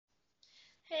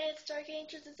Hey, it's Dark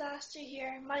Angel Disaster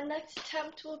here. My next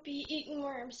attempt will be eating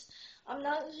worms. I'm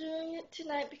not doing it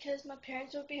tonight because my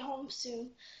parents will be home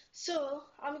soon. So,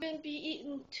 I'm going to be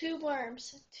eating two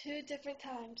worms, two different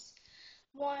times.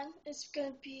 One is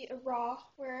going to be a raw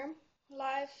worm,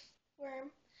 live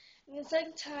worm, and the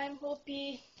second time will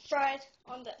be fried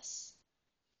on this.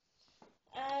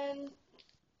 And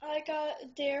I got a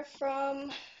dare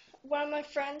from one of my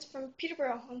friends from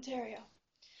Peterborough, Ontario.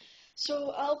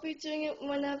 So I'll be doing it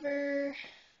whenever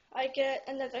I get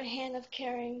another hand of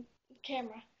carrying the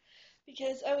camera,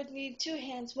 because I would need two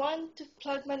hands, one to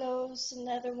plug my nose,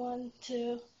 another one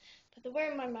to put the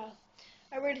worm in my mouth.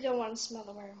 I really don't want to smell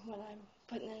the worm when I'm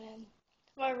putting it in.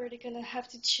 I'm already gonna have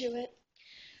to chew it.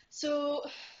 So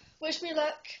wish me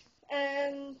luck,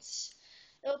 and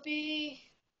it'll be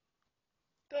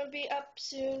gonna be up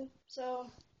soon. So